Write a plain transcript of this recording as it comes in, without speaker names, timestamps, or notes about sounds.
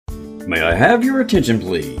May I have your attention,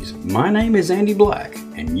 please? My name is Andy Black,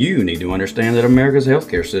 and you need to understand that America's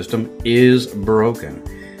healthcare system is broken.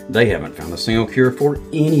 They haven't found a single cure for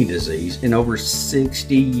any disease in over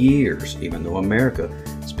 60 years, even though America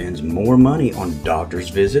spends more money on doctor's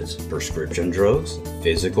visits, prescription drugs,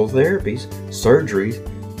 physical therapies, surgeries,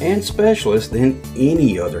 and specialists than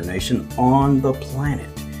any other nation on the planet.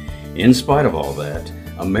 In spite of all that,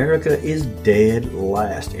 America is dead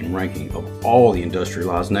last in ranking of all the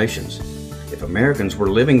industrialized nations. If Americans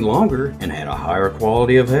were living longer and had a higher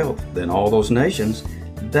quality of health than all those nations,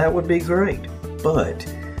 that would be great. But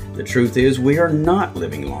the truth is we are not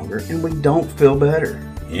living longer and we don't feel better.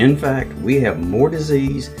 In fact, we have more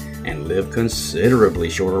disease and live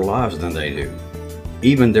considerably shorter lives than they do.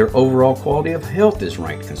 Even their overall quality of health is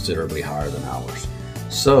ranked considerably higher than ours.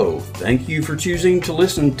 So, thank you for choosing to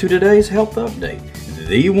listen to today's Health Update,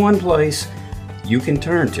 the one place you can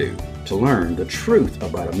turn to learn the truth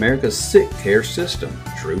about America's sick care system.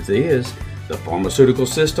 Truth is, the pharmaceutical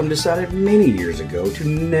system decided many years ago to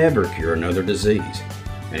never cure another disease.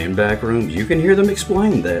 And in back rooms, you can hear them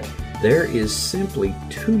explain that there is simply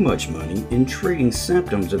too much money in treating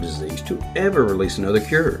symptoms of disease to ever release another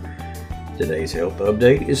cure. Today's Health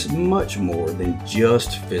Update is much more than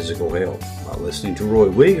just physical health. By listening to Roy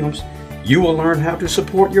Williams, you will learn how to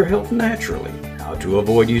support your health naturally, how to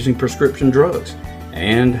avoid using prescription drugs,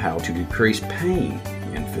 and how to decrease pain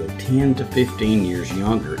and feel 10 to 15 years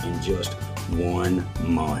younger in just 1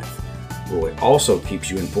 month. Roy also keeps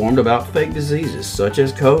you informed about fake diseases such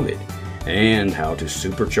as COVID and how to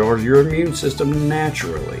supercharge your immune system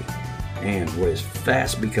naturally. And what is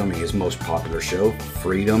fast becoming his most popular show,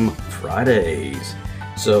 Freedom Fridays.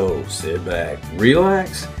 So sit back,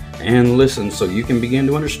 relax, and listen so you can begin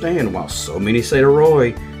to understand why so many say to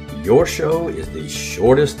Roy, your show is the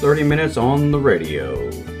shortest 30 minutes on the radio.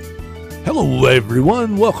 Hello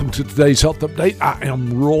everyone, welcome to today's Health Update. I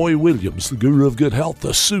am Roy Williams, the guru of good health,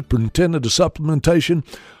 the superintendent of supplementation.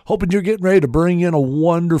 Hoping you're getting ready to bring in a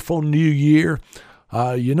wonderful new year.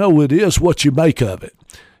 It is what you make of it.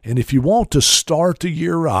 And if you want to start the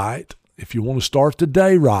year right, if you want to start the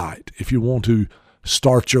day right, if you want to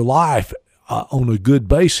start your life on a good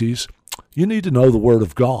basis, you need to know the Word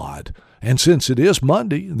of God. And since it is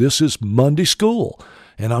Monday, this is Monday School.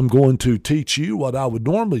 And I'm going to teach you what I would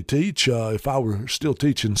normally teach if I were still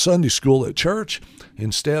teaching Sunday school at church.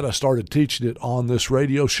 Instead, I started teaching it on this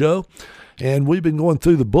radio show. And we've been going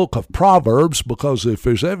through the book of Proverbs because if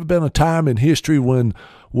there's ever been a time in history when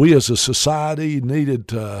we as a society needed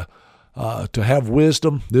to have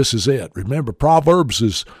wisdom, this is it. Remember, Proverbs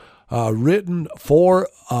is written for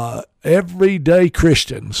everyday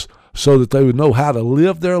Christians so that they would know how to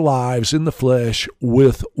live their lives in the flesh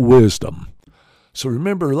with wisdom. So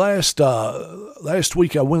remember, last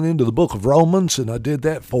week I went into the book of Romans, and I did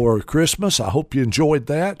that for Christmas. I hope you enjoyed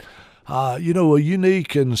that. A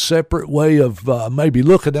unique and separate way of maybe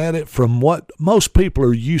looking at it from what most people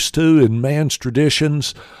are used to in man's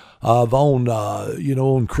traditions of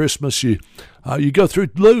on Christmas. You go through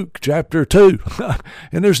Luke chapter 2,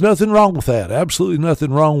 and there's nothing wrong with that. Absolutely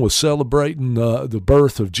nothing wrong with celebrating the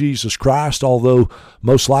birth of Jesus Christ, although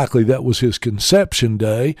most likely that was his conception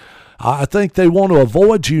day. I think they want to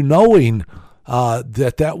avoid you knowing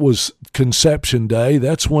that was conception day.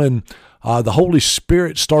 That's when the Holy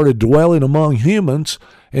Spirit started dwelling among humans,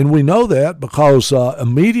 and we know that because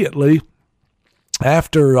immediately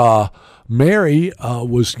after Mary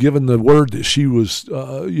was given the word that she was,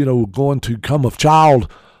 going to come of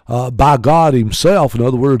child by God himself. In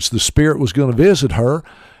other words, the Spirit was going to visit her,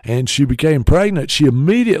 and she became pregnant. She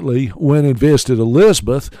immediately went and visited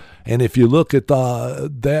Elizabeth. And if you look at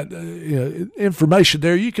that information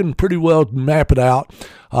there, you can pretty well map it out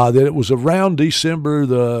that it was around December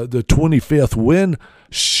the 25th when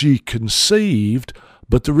she conceived.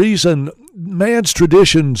 But the reason man's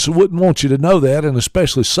traditions wouldn't want you to know that, and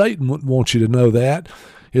especially Satan wouldn't want you to know that,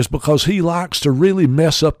 is because he likes to really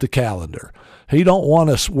mess up the calendar. He don't want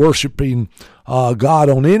us worshiping God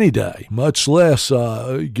on any day, much less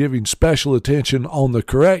giving special attention on the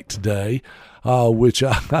correct day, which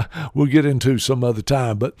we'll get into some other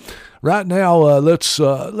time. But right now, let's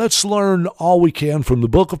learn all we can from the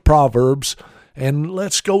book of Proverbs, and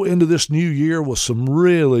let's go into this new year with some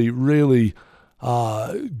really, really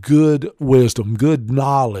good wisdom, good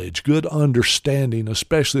knowledge, good understanding,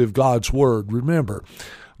 especially of God's Word. Remember,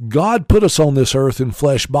 God put us on this earth in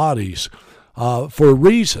flesh bodies for a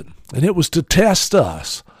reason, and it was to test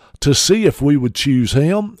us, to see if we would choose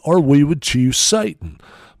him or we would choose Satan.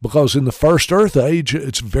 Because in the first earth age,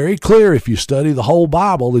 it's very clear if you study the whole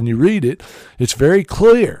Bible and you read it, it's very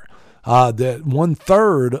clear that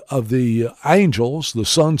 1/3 of the angels, the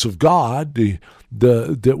sons of God,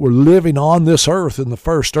 that were living on this earth in the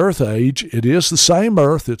first earth age, it is the same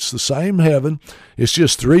earth, it's the same heaven, it's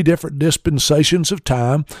just 3 different dispensations of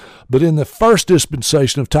time. But in the first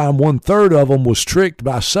dispensation of time, 1/3 of them was tricked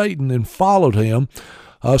by Satan and followed him.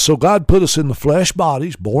 So God put us in the flesh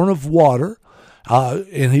bodies, born of water,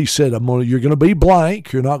 and he said, you're going to be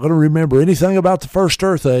blank. You're not going to remember anything about the first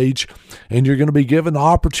earth age, and you're going to be given the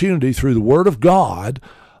opportunity through the Word of God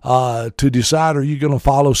to decide, are you going to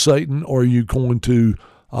follow Satan or are you going to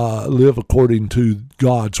live according to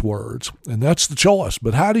God's words? And that's the choice.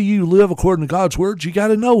 But how do you live according to God's words? You got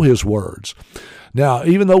to know his words. Now,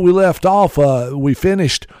 even though we left off, we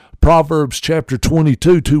finished Proverbs chapter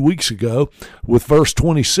 22 2 weeks ago with verse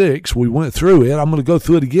 26. We went through it. I'm going to go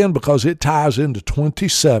through it again because it ties into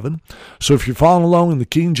 27. So if you're following along in the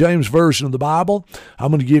King James Version of the Bible,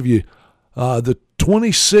 I'm going to give you the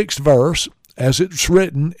 26th verse as it's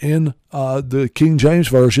written in the King James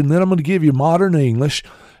Version. Then I'm going to give you modern English,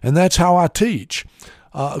 and that's how I teach.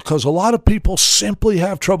 Because a lot of people simply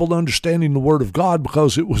have trouble understanding the Word of God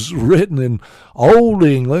because it was written in Old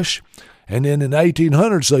English, and then in the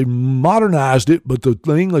 1800s they modernized it, but the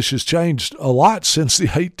English has changed a lot since the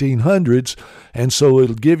 1800s, and so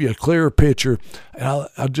it'll give you a clearer picture. And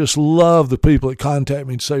I just love the people that contact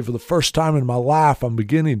me and say, for the first time in my life, I'm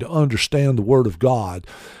beginning to understand the Word of God.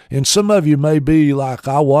 And some of you may be like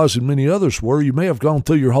I was and many others were. You may have gone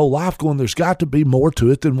through your whole life going, there's got to be more to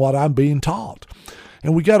it than what I'm being taught.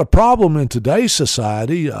 And we got a problem in today's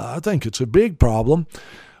society. I think it's a big problem.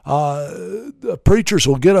 Preachers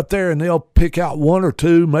will get up there and they'll pick out 1 or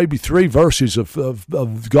 2, maybe 3 verses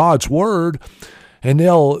of God's Word, and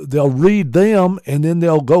they'll read them, and then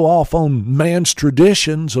they'll go off on man's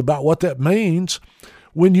traditions about what that means,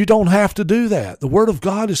 when you don't have to do that. The Word of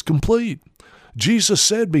God is complete. Jesus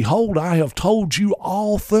said, behold, I have told you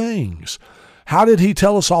all things. How did he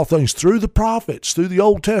tell us all things? Through the prophets, through the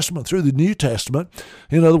Old Testament, through the New Testament.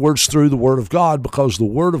 In other words, through the Word of God, because the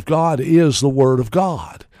Word of God is the Word of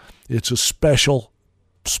God. It's a special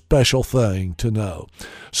thing to know.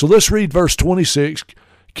 So let's read verse 26.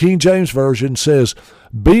 King James Version says,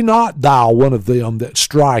 be not thou one of them that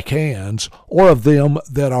strike hands, or of them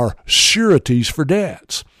that are sureties for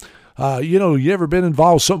debts. You ever been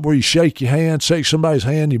involved in something where you shake your hand, shake somebody's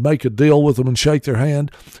hand, you make a deal with them and shake their hand?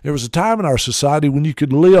 There was a time in our society when you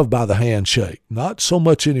could live by the handshake. Not so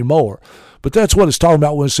much anymore. But that's what it's talking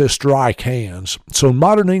about when it says strike hands. So in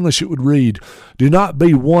modern English it would read, do not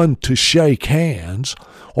be one to shake hands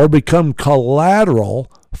or become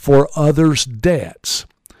collateral for others' debts.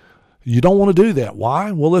 You don't want to do that.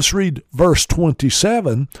 Why? Well, let's read verse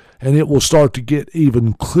 27, and it will start to get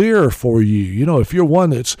even clearer for you. You know, if you're one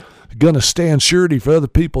that's going to stand surety for other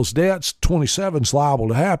people's debts, 27 is liable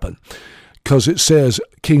to happen. Because it says,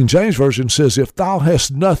 King James Version says, if thou hast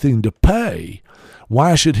nothing to pay,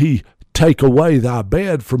 why should he take away thy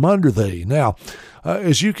bed from under thee? Now,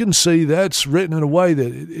 as you can see, that's written in a way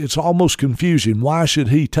that it's almost confusing. Why should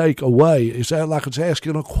he take away? It's like it's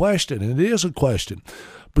asking a question, and it is a question.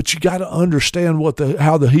 But you got to understand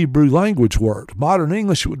how the Hebrew language worked. Modern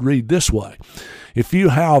English would read this way. If you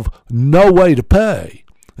have no way to pay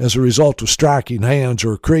as a result of striking hands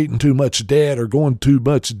or creating too much debt or going too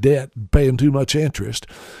much debt and paying too much interest,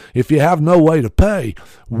 if you have no way to pay,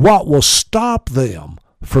 what will stop them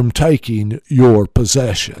from taking your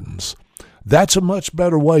possessions? That's a much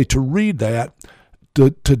better way to read that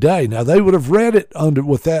today. Now, they would have read it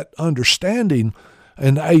with that understanding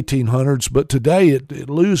in the 1800s, but today it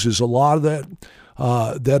loses a lot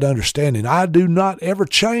of that understanding. I do not ever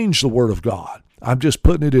change the Word of God. I'm just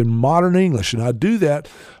putting it in modern English, and I do that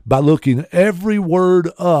by looking every word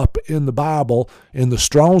up in the Bible in the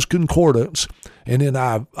Strong's Concordance, and then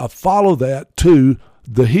I follow that to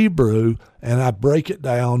the Hebrew, and I break it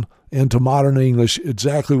down into modern English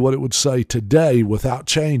exactly what it would say today without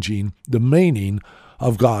changing the meaning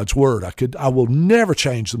of God's Word. I will never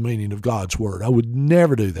change the meaning of God's Word. I would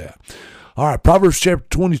never do that. All right, Proverbs chapter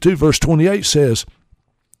 22, verse 28 says,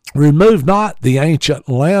 remove not the ancient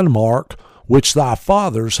landmark which thy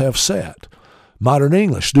fathers have set. Modern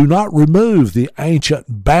English, do not remove the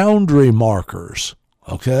ancient boundary markers.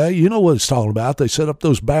 Okay, you know what it's talking about. They set up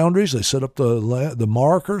those boundaries. They set up the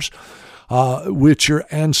markers, which your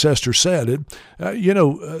ancestors set.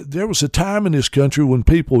 There was a time in this country when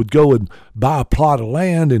people would go and buy a plot of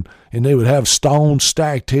land, and they would have stones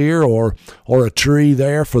stacked here or a tree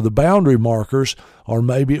there for the boundary markers, or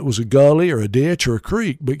maybe it was a gully or a ditch or a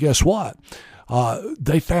creek. But guess what?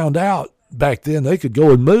 They found out back then they could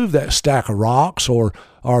go and move that stack of rocks or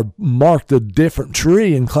mark the different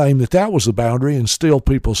tree and claim that was the boundary and steal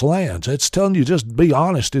people's lands. It's telling you just be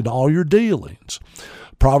honest in all your dealings.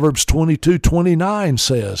 Proverbs 22:29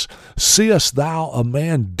 says, "Seest thou a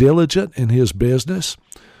man diligent in his business?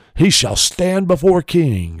 He shall stand before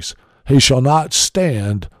kings. He shall not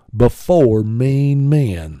stand before mean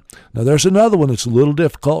men." Now there's another one that's a little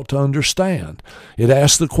difficult to understand. It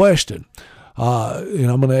asks the question,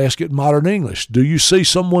 and I'm going to ask it in modern English, do you see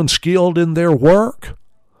someone skilled in their work?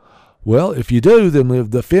 Well, if you do, then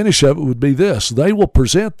the finish of it would be this: they will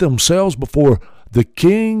present themselves before the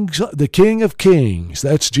King of Kings.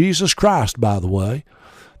 That's Jesus Christ, by the way.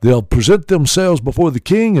 They'll present themselves before the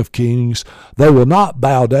King of Kings. They will not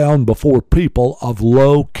bow down before people of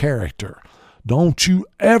low character. Don't you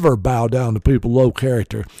ever bow down to people of low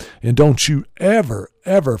character, and don't you ever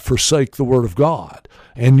forsake the Word of God.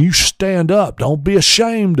 And you stand up. Don't be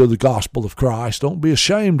ashamed of the gospel of Christ. Don't be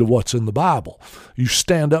ashamed of what's in the Bible. You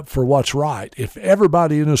stand up for what's right. If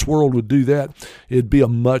everybody in this world would do that, it'd be a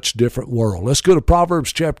much different world. Let's go to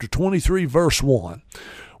Proverbs chapter 23, verse 1.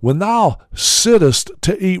 "When thou sittest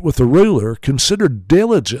to eat with a ruler, consider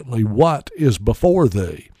diligently what is before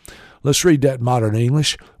thee." Let's read that in modern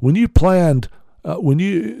English. When you plan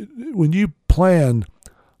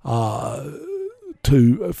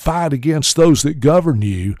to fight against those that govern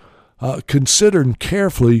you, consider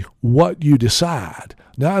carefully what you decide.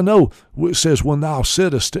 Now I know it says when thou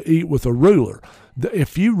sittest to eat with a ruler.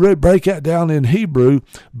 If you break that down in Hebrew,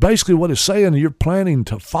 basically what it's saying, you're planning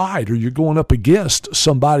to fight or you're going up against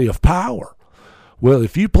somebody of power. Well,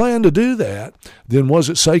 if you plan to do that, then what does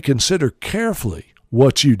it say? Consider carefully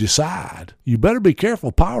what you decide. You better be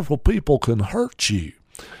careful. Powerful people can hurt you.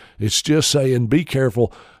 It's just saying be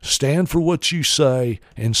careful, stand for what you say,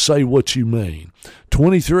 and say what you mean.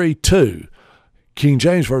 23:2, King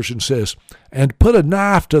James Version says, "And put a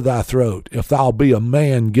knife to thy throat, if thou be a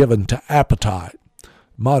man given to appetite."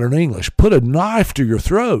 Modern English, put a knife to your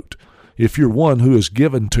throat if you're one who is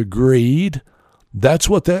given to greed. That's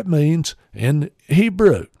what that means in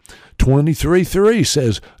Hebrew. 23:3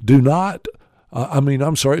 says,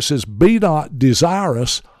 it says, "Be not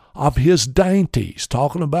desirous of his dainties,"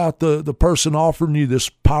 talking about the person offering you, this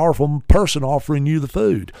powerful person offering you the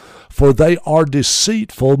food, "for they are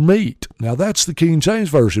deceitful meat." Now that's the King James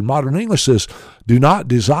Version. Modern English says, "Do not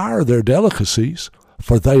desire their delicacies,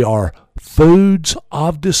 for they are foods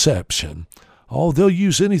of deception." Oh, they'll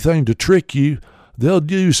use anything to trick you. They'll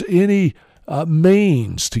use any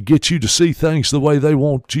means to get you to see things the way they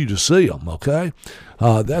want you to see them, okay?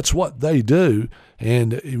 That's what they do,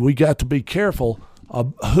 and we got to be careful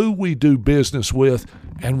of who we do business with,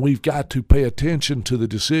 and we've got to pay attention to the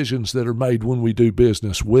decisions that are made when we do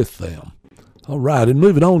business with them. All right, and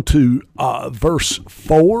moving on to verse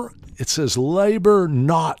 4, it says, "Labor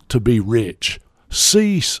not to be rich.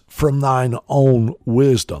 Cease from thine own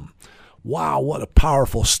wisdom." Wow, what a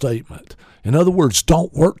powerful statement. In other words,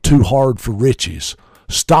 don't work too hard for riches.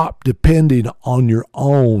 Stop depending on your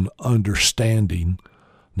own understanding.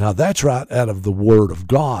 Now, that's right out of the Word of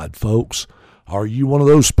God, folks. Are you one of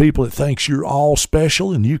those people that thinks you're all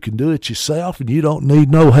special and you can do it yourself and you don't need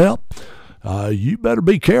no help? You better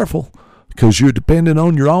be careful, because you're depending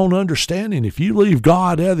on your own understanding. If you leave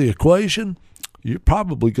God out of the equation, you're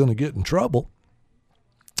probably going to get in trouble.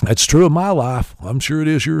 That's true of my life. I'm sure it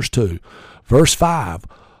is yours too. Verse 5,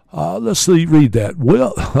 let's read that.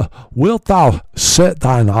 Wilt thou set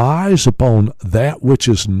thine eyes upon that which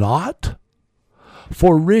is not?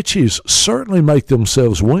 For riches certainly make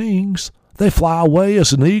themselves wings. They fly away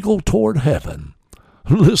as an eagle toward heaven.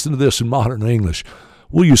 Listen to this in modern English.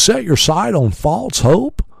 Will you set your sight on false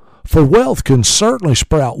hope? For wealth can certainly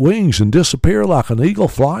sprout wings and disappear like an eagle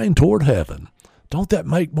flying toward heaven. Don't that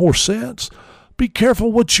make more sense? Be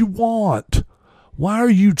careful what you want. Why are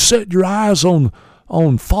you setting your eyes on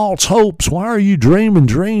false hopes? Why are you dreaming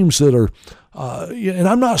dreams that are, and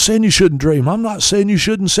I'm not saying you shouldn't dream. I'm not saying you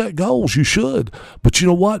shouldn't set goals. You should. But you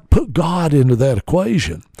know what? Put God into that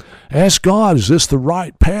equation. Ask God, is this the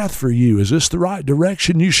right path for you? Is this the right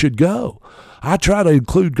direction you should go? I try to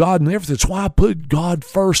include God in everything. That's why I put God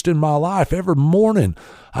first in my life. Every morning,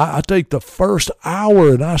 I take the first hour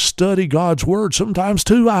and I study God's Word, sometimes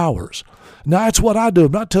 2 hours. Now, that's what I do.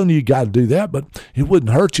 I'm not telling you got to do that, but it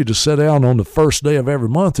wouldn't hurt you to sit down on the first day of every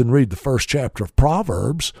month and read the first chapter of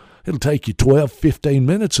Proverbs. It'll take you 12, 15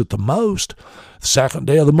 minutes at the most. The second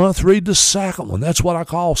day of the month, read the second one. That's what I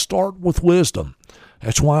call start with wisdom.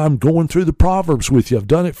 That's why I'm going through the Proverbs with you. I've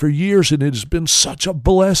done it for years, and it has been such a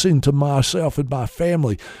blessing to myself and my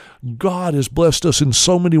family. God has blessed us in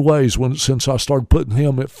so many ways since I started putting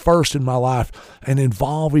Him at first in my life and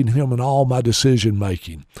involving Him in all my decision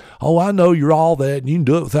making. Oh, I know you're all that, and you can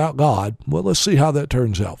do it without God. Well, let's see how that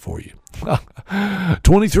turns out for you.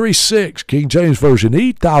 23:6, King James Version,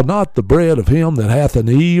 eat thou not the bread of him that hath an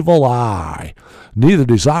evil eye, neither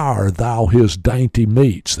desire thou his dainty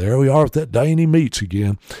meats. There we are with that dainty meats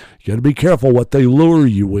again. You got to be careful what they lure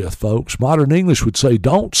you with, folks. Modern English would say,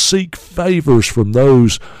 don't seek favors from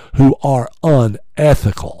those who are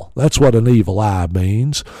unethical. That's what an evil eye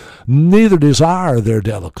means. Neither desire their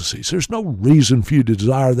delicacies. There's no reason for you to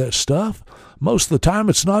desire that stuff. Most of the time,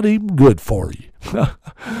 it's not even good for you.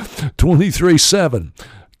 23:7,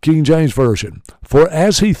 King James Version. For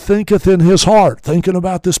as he thinketh in his heart, thinking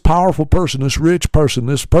about this powerful person, this rich person,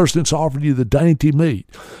 this person that's offered you the dainty meat.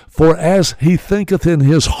 For as he thinketh in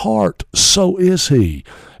his heart, so is he.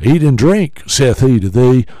 Eat and drink, saith he to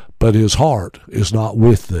thee, but his heart is not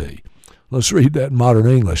with thee. Let's read that in modern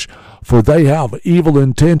English. For they have evil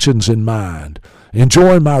intentions in mind.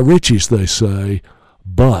 Enjoy my riches, they say,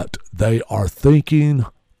 but they are thinking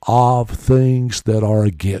of things that are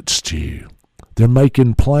against you. They're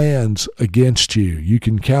making plans against you. You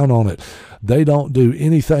can count on it. They don't do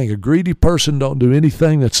anything. A greedy person don't do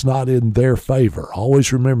anything that's not in their favor.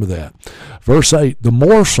 Always remember that. Verse 8, the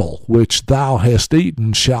morsel which thou hast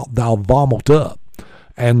eaten shalt thou vomit up,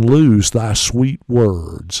 and lose thy sweet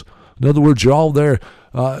words. In other words, you're all there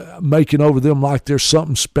making over them like there's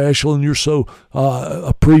something special, and you're so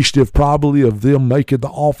appreciative probably of them making the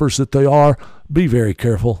offers that they are. Be very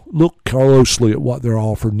careful. Look closely at what they're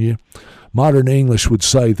offering you. Modern English would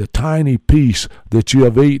say the tiny piece that you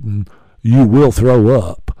have eaten you will throw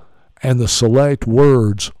up, and the select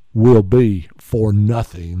words will be for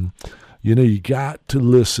nothing. You know, you got to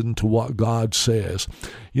listen to what God says.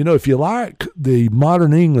 You know, if you like the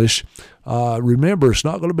modern English, remember, it's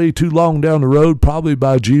not going to be too long down the road, probably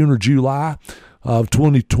by June or July of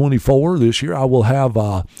 2024 this year. I'll have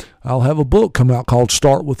a book come out called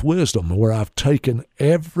Start with Wisdom, where I've taken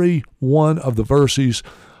every one of the verses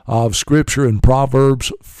of Scripture and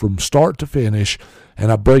Proverbs from start to finish,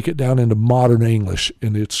 and I break it down into modern English,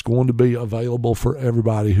 and it's going to be available for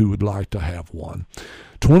everybody who would like to have one.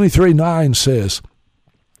 23:9 says,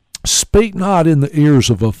 speak not in the ears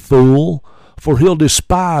of a fool, for he'll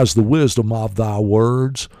despise the wisdom of thy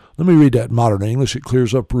words. Let me read that in modern English. It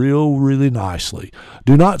clears up really nicely.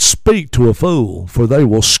 Do not speak to a fool, for they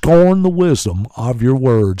will scorn the wisdom of your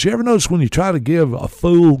words. You ever notice when you try to give a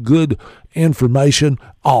fool good information,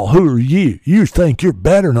 oh, who are you? You think you're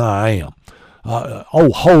better than I am.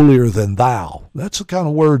 Holier than thou. That's the kind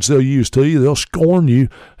of words they'll use to you. They'll scorn you,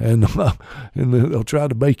 and they'll try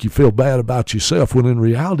to make you feel bad about yourself, when in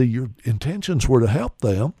reality your intentions were to help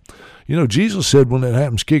them. You know, Jesus said when that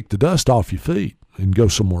happens, kick the dust off your feet and go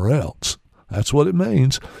somewhere else. That's what it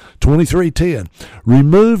means. 23:10.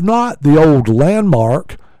 Remove not the old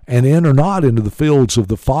landmark, and enter not into the fields of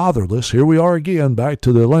the fatherless. Here we are again, back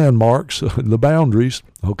to the landmarks, the boundaries,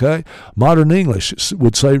 okay? Modern English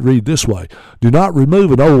would say, read this way, do not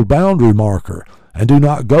remove an old boundary marker, and do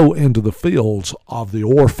not go into the fields of the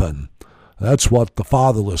orphan. That's what the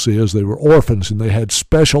fatherless is. They were orphans, and they had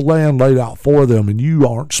special land laid out for them, and you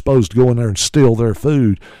aren't supposed to go in there and steal their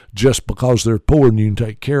food just because they're poor and you can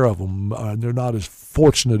take care of them. They're not as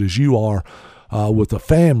fortunate as you are with a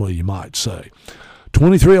family, you might say.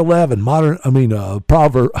 23:11,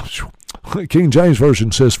 Proverbs, King James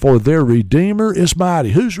Version says, for their Redeemer is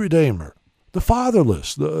mighty. Who's Redeemer? The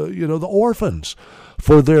fatherless, the orphans.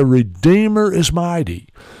 For their Redeemer is mighty.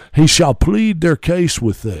 He shall plead their case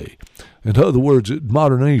with thee. In other words,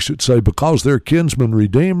 modern English should say, because their kinsman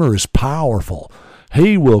Redeemer is powerful,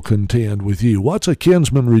 he will contend with you. What's a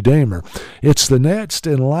kinsman redeemer? It's the next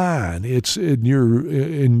in line. It's in your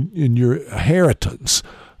inheritance,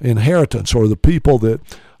 or the people that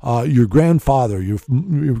your grandfather, your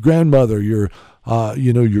grandmother, your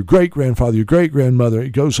great-grandfather, your great-grandmother.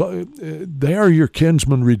 It goes. They are your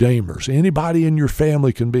kinsman redeemers. Anybody in your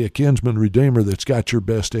family can be a kinsman redeemer that's got your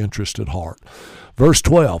best interest at heart. Verse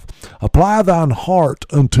 12, apply thine heart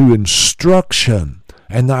unto instruction,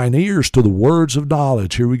 and thine ears to the words of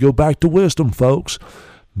knowledge. Here we go back to wisdom, folks.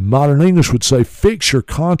 Modern English would say, fix your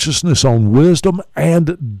consciousness on wisdom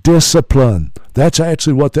and discipline. That's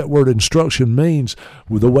actually what that word instruction means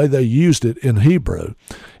with the way they used it in Hebrew.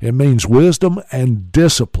 It means wisdom and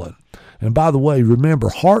discipline. And by the way, remember,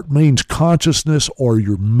 heart means consciousness or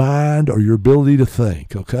your mind or your ability to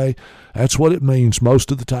think, okay? That's what it means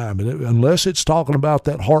most of the time. And unless it's talking about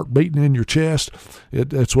that heart beating in your chest,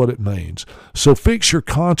 that's what it means. So fix your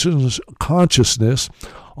consciousness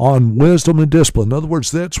on wisdom and discipline. In other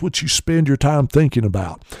words, that's what you spend your time thinking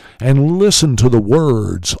about. And listen to the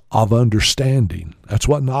words of understanding. That's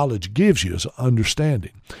what knowledge gives you, is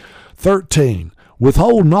understanding. 13,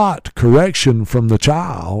 withhold not correction from the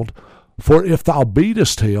child, for if thou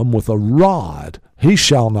beatest him with a rod, he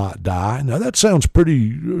shall not die. Now that sounds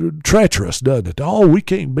pretty treacherous, doesn't it? Oh, we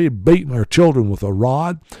can't be beating our children with a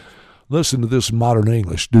rod. Listen to this in modern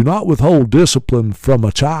English. Do not withhold discipline from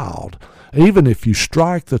a child. Even if you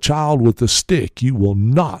strike the child with a stick, you will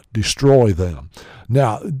not destroy them.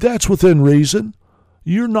 Now, that's within reason.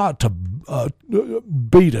 You're not to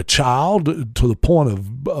beat a child to the point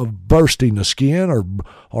of bursting the skin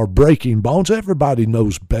or breaking bones. Everybody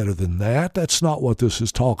knows better than that. That's not what this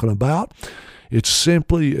is talking about. It's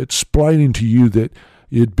simply explaining to you that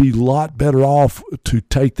it'd be a lot better off to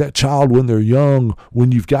take that child when they're young,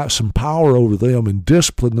 when you've got some power over them, and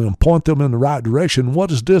discipline them, point them in the right direction. What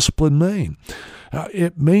does discipline mean?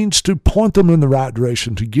 It means to point them in the right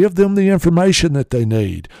direction, to give them the information that they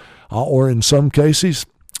need, or in some cases,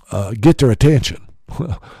 get their attention.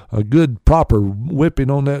 A good proper whipping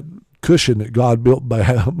on that cushion that God built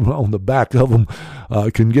on the back of them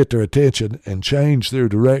can get their attention and change their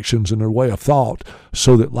directions and their way of thought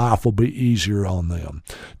so that life will be easier on them.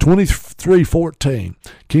 23:14,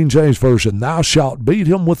 King James Version, thou shalt beat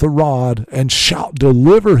him with a rod and shalt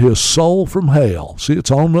deliver his soul from hell. See, it's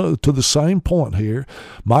on to the same point here.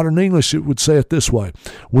 Modern English, it would say it this way.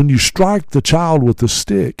 When you strike the child with the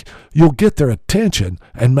stick, you'll get their attention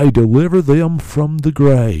and may deliver them from the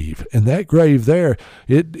grave. And that grave there,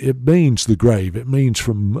 it means the grave. It means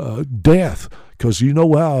from death. Because you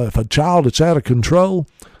know how if a child is out of control,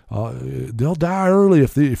 they'll die early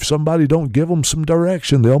if somebody don't give them some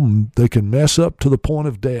direction. They can mess up to the point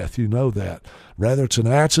of death. You know that. Whether it's an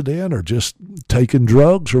accident or just taking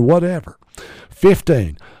drugs or whatever.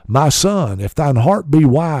 15, my son, if thine heart be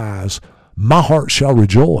wise, my heart shall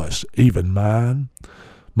rejoice, even mine.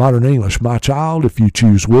 Modern English, my child, if you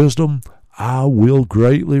choose wisdom, I will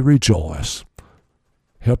greatly rejoice.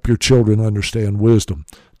 Help your children understand wisdom.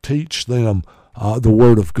 Teach them the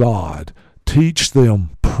Word of God. Teach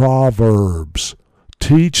them Proverbs.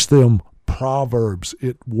 Teach them Proverbs.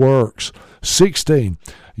 It works. 16,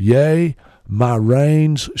 yea, my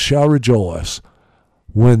reins shall rejoice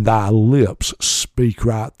when thy lips speak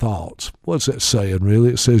right thoughts. What's that saying,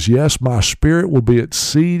 really? It says, yes, my spirit will be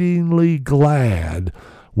exceedingly glad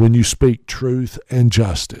when you speak truth and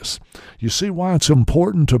justice. You see why it's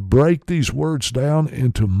important to break these words down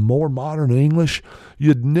into more modern English?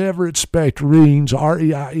 You'd never expect reins,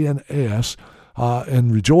 R-E-I-N-S,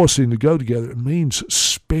 and rejoicing to go together. It means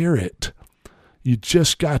spirit. You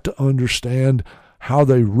just got to understand how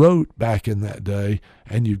they wrote back in that day,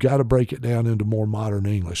 and you've got to break it down into more modern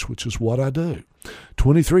English, which is what I do.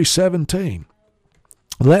 23:17,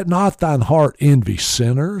 let not thine heart envy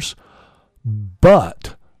sinners,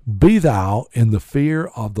 but be thou in the fear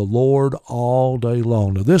of the Lord all day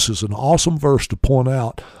long. Now, this is an awesome verse to point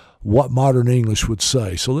out what modern English would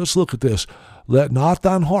say. So let's look at this. Let not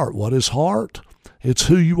thine heart. What is heart? It's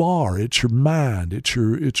who you are. It's your mind. It's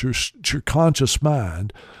your conscious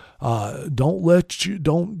mind.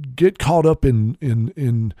 Don't get caught up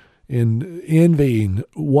in envying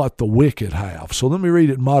what the wicked have. So let me read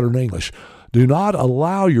it in modern English. Do not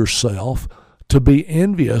allow yourself to be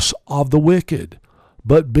envious of the wicked,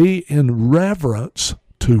 but be in reverence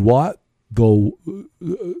to what? The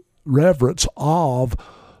reverence of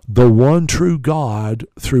the one true God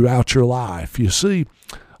throughout your life. You see,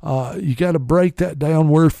 you got to break that down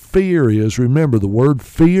where fear is. Remember, the word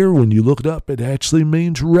fear, when you look it up, it actually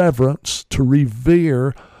means reverence, to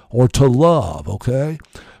revere, or to love, okay?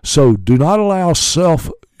 So do not allow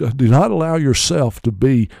yourself to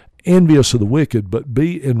be envious of the wicked, but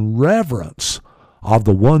be in reverence of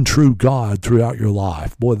the one true God throughout your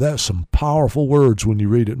life. Boy, that's some powerful words when you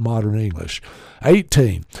read it in modern English.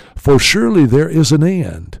 18, for surely there is an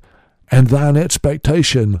end, and thine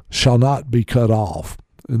expectation shall not be cut off.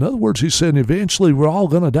 In other words, he said, eventually we're all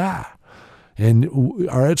going to die, and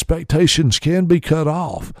our expectations can be cut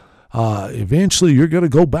off. Eventually you're going to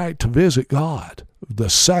go back to visit God.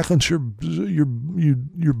 The second your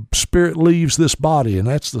spirit leaves this body, and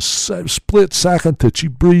that's the split second that you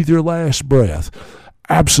breathe your last breath,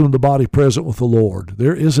 absent the body, present with the Lord,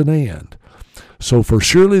 there is an end. So for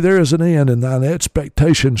surely there is an end, and thine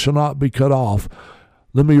expectation shall not be cut off.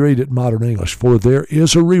 Let me read it in modern English. For there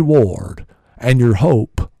is a reward, and your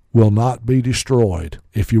hope will not be destroyed.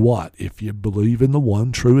 If you what? If you believe in the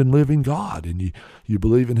one true and living God, and you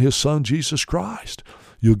believe in his son, Jesus Christ,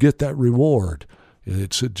 you'll get that reward.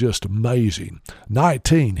 It's just amazing.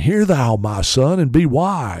 19, hear thou, my son, and be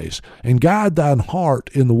wise, and guide thine heart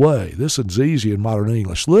in the way. This is easy in modern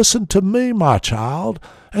English. Listen to me, my child,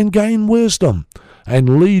 and gain wisdom,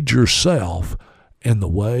 and lead yourself in the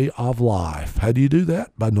way of life. How do you do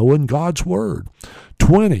that? By knowing God's word.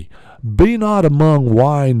 20, be not among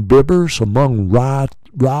wine bibbers, among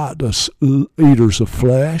riotous eaters of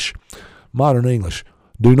flesh. Modern English,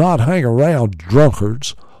 do not hang around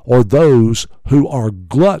drunkards, or those who are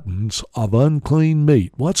gluttons of unclean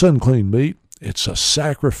meat. What's unclean meat? It's a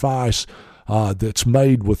sacrifice that's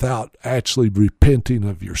made without actually repenting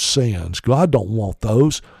of your sins. God don't want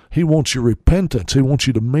those. He wants your repentance. He wants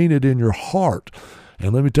you to mean it in your heart.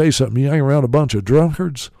 And let me tell you something, you hang around a bunch of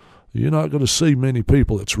drunkards, you're not going to see many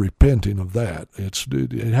people that's repenting of that.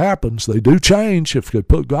 It happens. They do change if they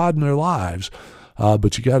put God in their lives.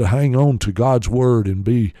 But you got to hang on to God's word and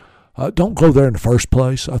be don't go there in the first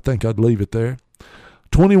place. I think I'd leave it there.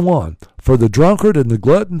 21, for the drunkard and the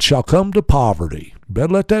glutton shall come to poverty. You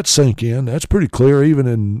better let that sink in. That's pretty clear even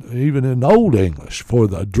in Old English. For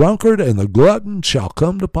the drunkard and the glutton shall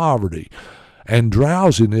come to poverty, and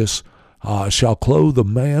drowsiness shall clothe the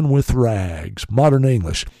man with rags. Modern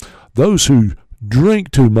English, those who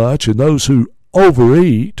drink too much and those who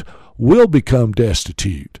overeat will become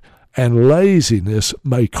destitute, and laziness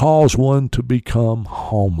may cause one to become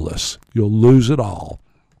homeless. You'll lose it all.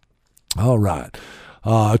 All right.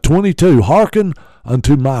 22, hearken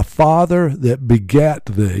unto my father that begat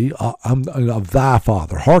thee, of thy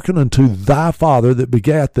father. Hearken unto thy father that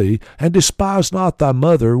begat thee, and despise not thy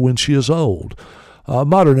mother when she is old.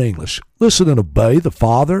 Modern English, listen and obey the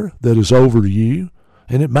father that is over you.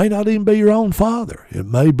 And it may not even be your own father. It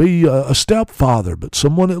may be a stepfather, but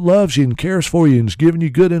someone that loves you and cares for you and is giving you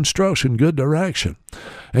good instruction, good direction.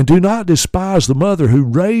 And do not despise the mother who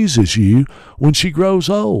raises you when she grows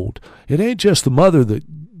old. It ain't just the mother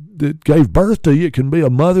that gave birth to you. It can be a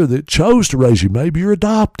mother that chose to raise you. Maybe you're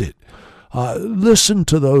adopted. Listen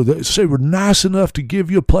to those that say were nice enough to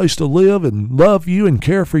give you a place to live and love you and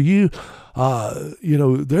care for you. They're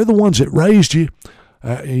the ones that raised you.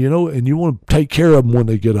 And you want to take care of them when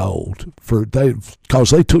they get old, because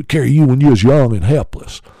they took care of you when you was young and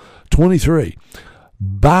helpless. 23,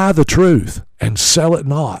 buy the truth and sell it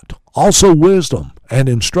not, also wisdom and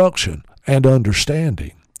instruction and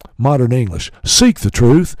understanding. Modern English, seek the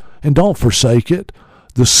truth and don't forsake it,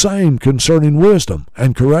 the same concerning wisdom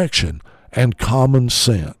and correction and common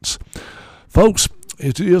sense. Folks,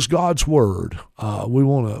 it is God's word. We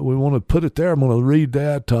want to put it there. I'm going to read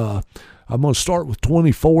that. I'm going to start with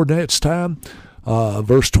 24 next time.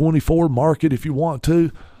 Verse 24, mark it if you want to.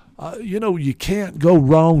 You can't go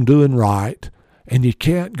wrong doing right, and you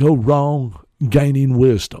can't go wrong gaining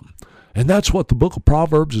wisdom. And that's what the book of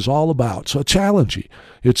Proverbs is all about. So I challenge you.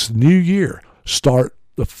 It's the new year. Start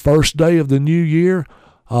the first day of the new year.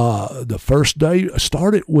 The first day,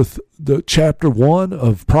 start it with the chapter 1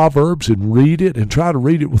 of Proverbs and read it and try to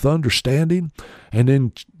read it with understanding. And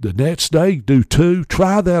then the next day, do 2.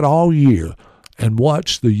 Try that all year and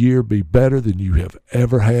watch the year be better than you have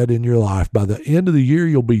ever had in your life. By the end of the year,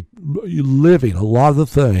 you'll be living a lot of the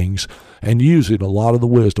things and using a lot of the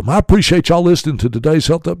wisdom. I appreciate y'all listening to today's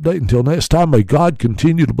Health Update. Until next time, may God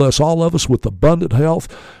continue to bless all of us with abundant health.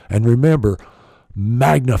 And remember,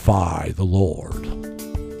 magnify the Lord.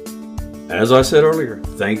 As I said earlier,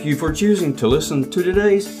 thank you for choosing to listen to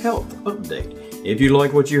today's Health Update. If you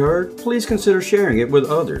like what you heard, please consider sharing it with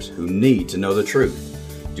others who need to know the truth.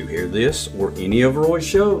 To hear this or any of Roy's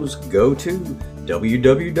shows, go to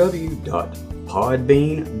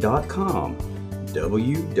www.podbean.com,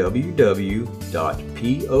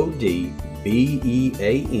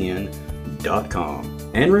 www.podbean.com.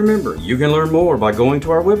 And remember, you can learn more by going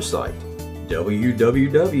to our website,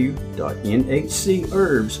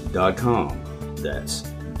 www.nhcherbs.com. That's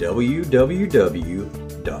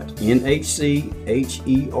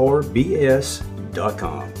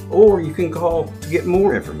www.nhcherbs.com. Or you can call to get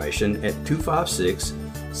more information at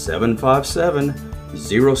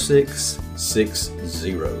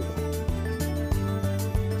 256-757-0660.